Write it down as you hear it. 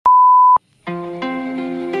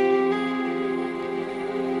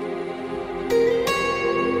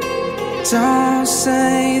Don't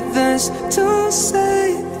say this, don't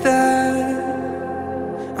say that.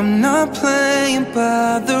 I'm not playing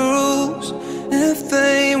by the rules. If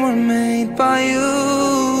they were made by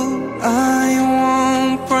you, I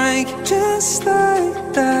won't break just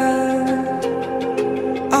like that.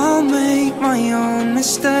 I'll make my own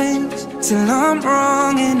mistakes till I'm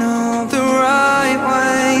wrong in all the right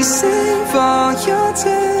ways. Save all your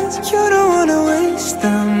tears, you don't wanna waste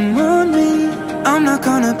them on me. I'm not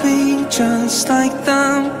gonna be just like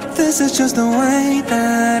them. This is just the way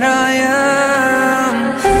that I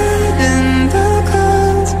am. Head in the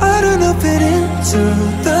clouds, I don't know, fit into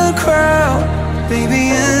the crowd. Baby,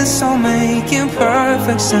 it's all making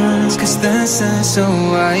perfect sense, 'cause this is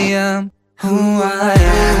who I am, who I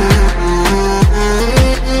am.